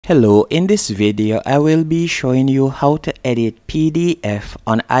Hello, in this video I will be showing you how to edit PDF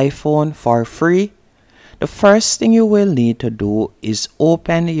on iPhone for free. The first thing you will need to do is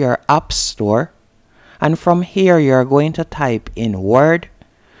open your App Store, and from here you are going to type in Word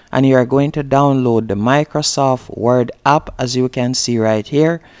and you are going to download the Microsoft Word app. As you can see right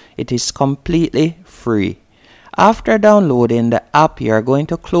here, it is completely free. After downloading the app, you are going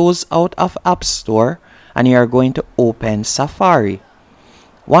to close out of App Store and you are going to open Safari.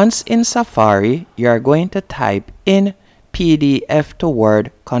 Once in Safari, you are going to type in PDF to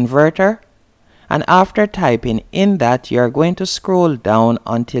Word Converter, and after typing in that, you are going to scroll down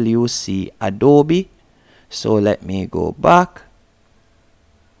until you see Adobe. So let me go back.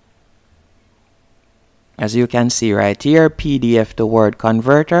 As you can see right here, PDF to Word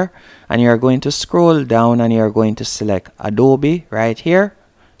Converter, and you are going to scroll down and you are going to select Adobe right here.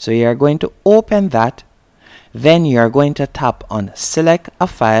 So you are going to open that. Then you are going to tap on Select a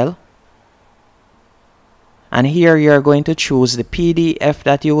File, and here you are going to choose the PDF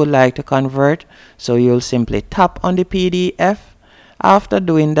that you would like to convert. So you'll simply tap on the PDF. After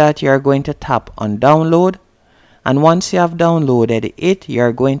doing that, you are going to tap on Download, and once you have downloaded it, you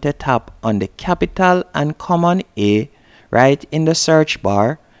are going to tap on the capital and common A right in the search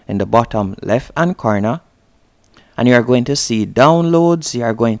bar in the bottom left hand corner, and you are going to see Downloads. You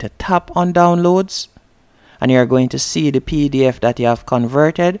are going to tap on Downloads, and you are going to see the PDF that you have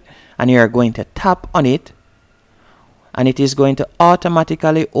converted, and you are going to tap on it, and it is going to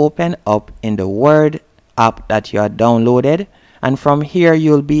automatically open up in the Word app that you have downloaded, and from here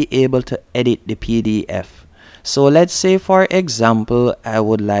you'll be able to edit the PDF. So let's say, for example, I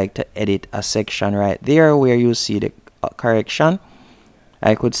would like to edit a section right there where you see the correction.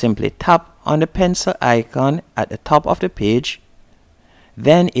 I could simply tap on the pencil icon at the top of the page.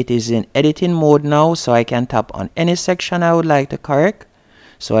 Then it is in editing mode now, so I can tap on any section I would like to correct.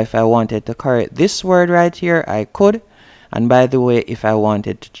 So if I wanted to correct this word right here, I could. And by the way, if I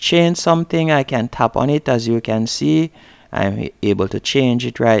wanted to change something, I can tap on it. As you can see, I'm able to change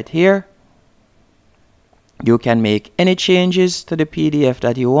it right here. You can make any changes to the PDF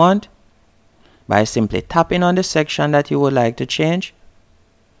that you want by simply tapping on the section that you would like to change.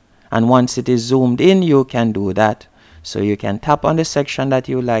 And once it is zoomed in, you can do that. So you can tap on the section that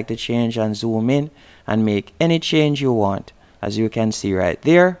you would like to change and zoom in and make any change you want, as you can see right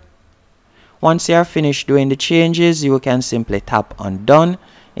there. Once you are finished doing the changes, you can simply tap on Done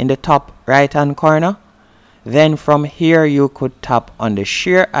in the top right hand corner. Then from here you could tap on the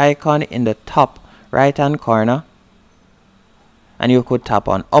share icon in the top right hand corner, and you could tap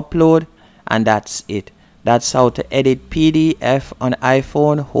on Upload, and that's it. That's how to edit PDF on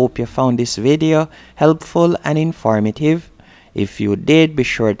iPhone. Hope you found this video helpful and informative. If you did, be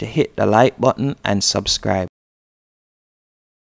sure to hit the like button and subscribe.